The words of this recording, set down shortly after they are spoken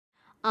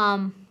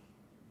Um,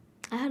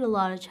 I had a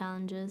lot of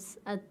challenges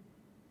at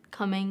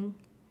coming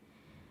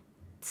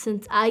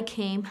since I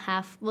came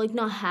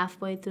not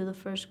halfway through the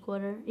first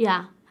quarter.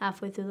 Yeah,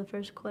 halfway through the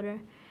first quarter.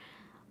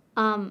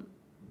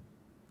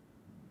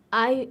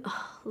 I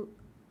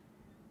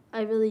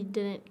I really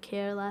didn't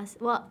care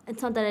well,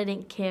 it's not that I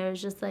didn't care,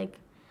 it's just like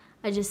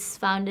I just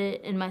found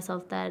it in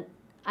myself that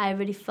I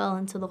already fell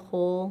into the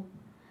hole,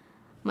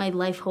 my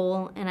life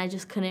hole, and I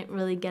just couldn't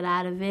really get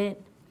out of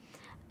it.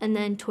 And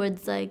then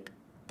towards like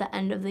the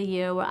end of the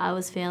year where I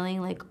was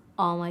failing like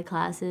all my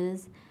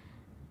classes,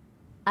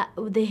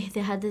 they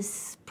had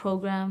this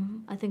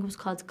program, I think it was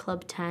called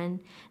Club 10.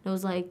 It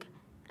was like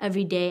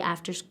every day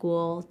after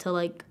school till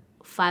like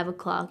 5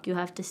 o'clock you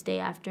have to stay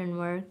after and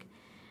work.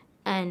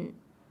 And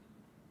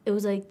it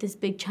was like this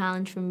big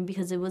challenge for me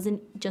because it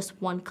wasn't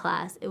just one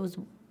class, it was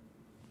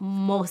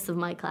most of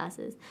my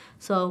classes.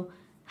 So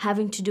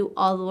having to do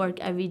all the work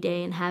every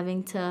day and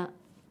having to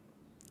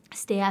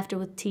stay after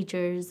with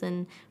teachers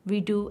and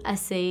redo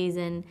essays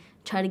and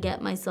try to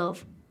get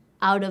myself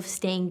out of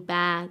staying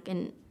back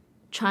and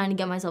trying to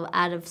get myself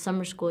out of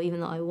summer school even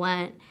though I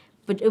went,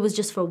 but it was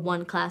just for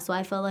one class. So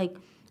I felt like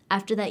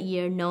after that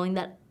year, knowing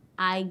that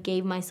I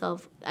gave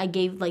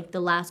like the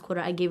last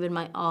quarter, I gave it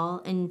my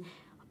all, and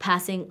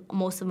passing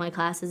most of my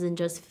classes and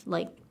just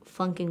like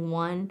flunking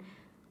one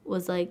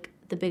was like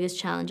the biggest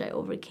challenge I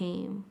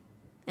overcame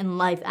in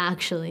life,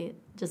 actually.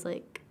 Just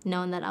like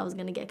knowing that I was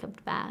gonna get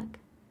kept back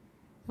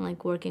and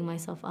like working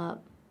myself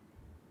up.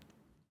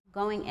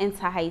 Going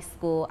into high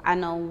school, I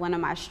know one of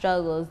my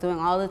struggles, doing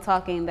all the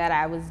talking that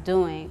I was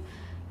doing,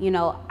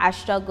 I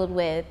struggled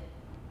with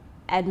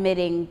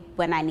admitting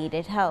when I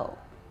needed help.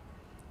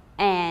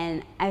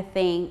 And I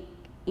think,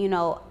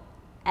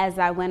 as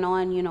I went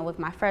on, with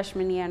my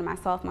freshman year and my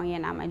sophomore year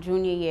and now my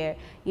junior year,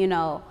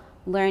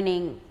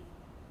 learning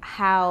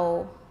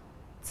how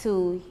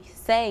to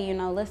say,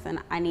 listen,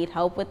 I need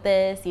help with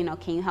this,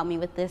 can you help me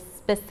with this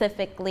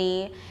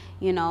specifically,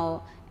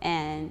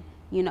 and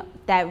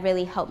that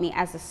really helped me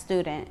as a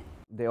student.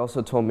 They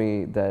also told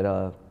me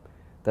that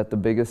that the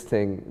biggest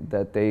thing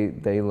that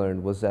they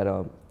learned was that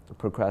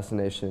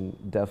procrastination,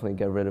 definitely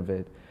get rid of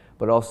it,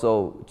 but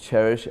also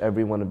cherish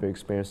every one of your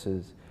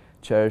experiences,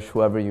 cherish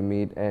whoever you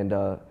meet, and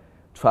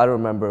try to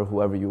remember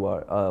whoever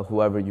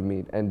you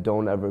meet, and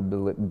don't ever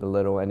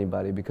belittle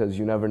anybody, because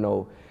you never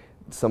know,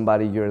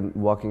 somebody you're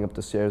walking up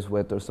the stairs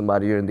with or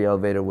somebody you're in the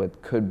elevator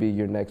with could be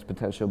your next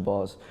potential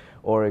boss,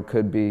 or it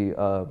could be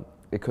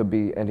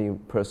any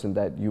person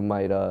that you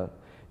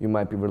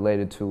might be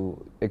related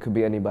to. It could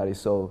be anybody.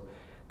 So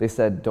they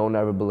said don't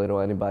ever belittle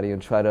anybody,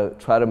 and try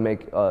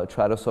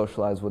to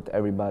socialize with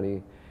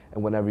everybody,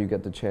 and whenever you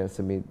get the chance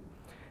to meet.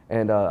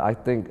 And I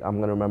think I'm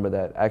gonna remember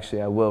that.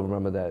 Actually, I will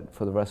remember that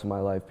for the rest of my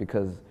life,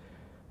 because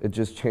it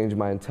just changed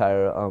my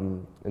entire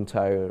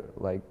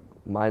like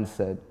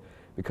mindset.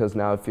 Because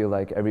now I feel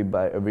like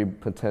every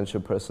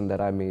potential person that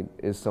I meet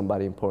is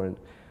somebody important.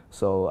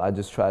 So I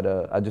just try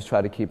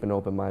to keep an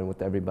open mind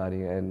with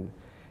everybody, and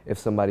if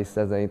somebody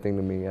says anything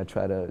to me, I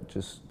try to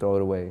just throw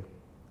it away.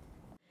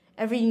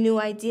 Every new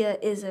idea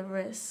is a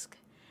risk,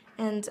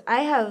 and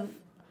I'm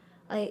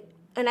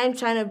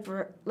trying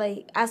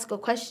to ask a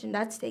question,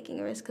 that's taking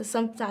a risk, because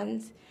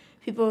sometimes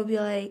people will be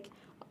like,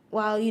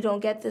 wow, you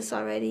don't get this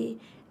already,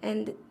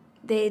 and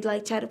they'd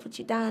try to put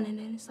you down, and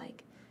then it's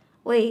like,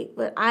 wait,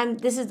 but I'm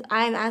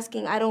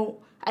asking, I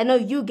know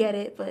you get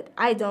it, but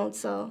I don't,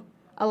 so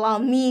allow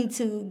me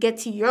to get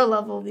to your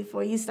level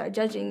before you start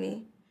judging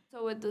me.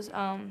 So with this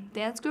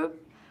dance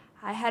group,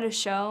 I had a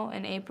show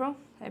in April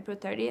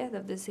 30th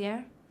of this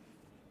year.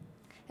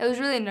 It was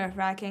really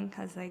nerve-wracking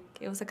because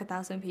it was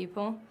 1,000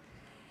 people.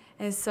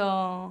 And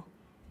so,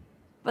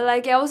 but I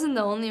wasn't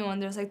the only one.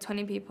 There was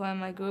 20 people in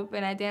my group,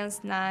 and I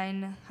danced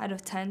 9 out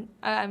of 20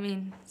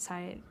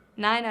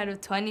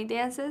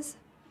 dances.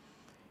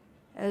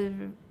 It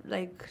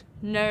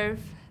was,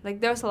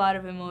 there was a lot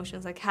of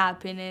emotions,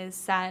 happiness,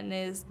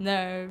 sadness,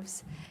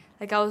 nerves.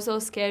 I was so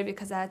scared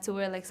because I had to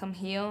wear some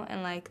heel,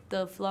 and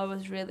the floor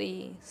was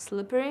really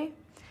slippery.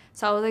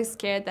 So I was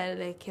scared that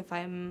if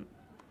I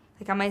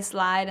might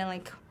slide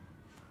and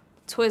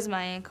twist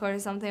my ankle or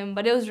something.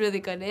 But it was really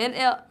good, and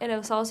it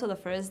was also the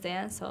first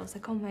dance. So I was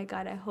oh my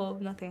God, I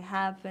hope nothing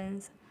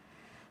happens.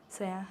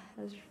 So yeah,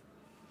 it was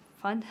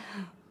fun.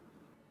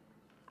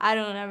 I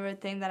don't ever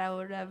think that I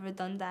would have ever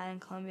done that in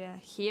Colombia.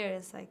 Here,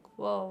 it's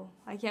whoa,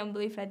 I can't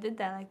believe I did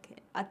that.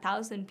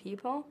 1,000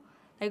 people.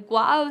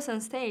 While I was on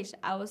stage,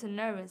 I wasn't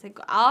nervous.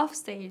 Off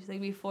stage,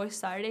 before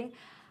starting,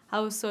 I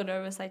was so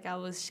nervous. I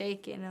was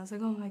shaking. I was oh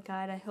my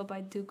God, I hope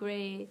I do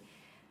great.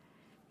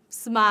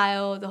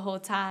 Smile the whole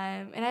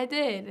time. And I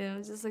did. It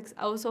was just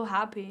I was so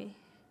happy.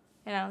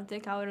 And I don't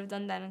think I would have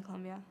done that in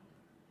Colombia.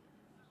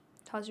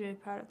 I was really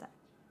proud of that.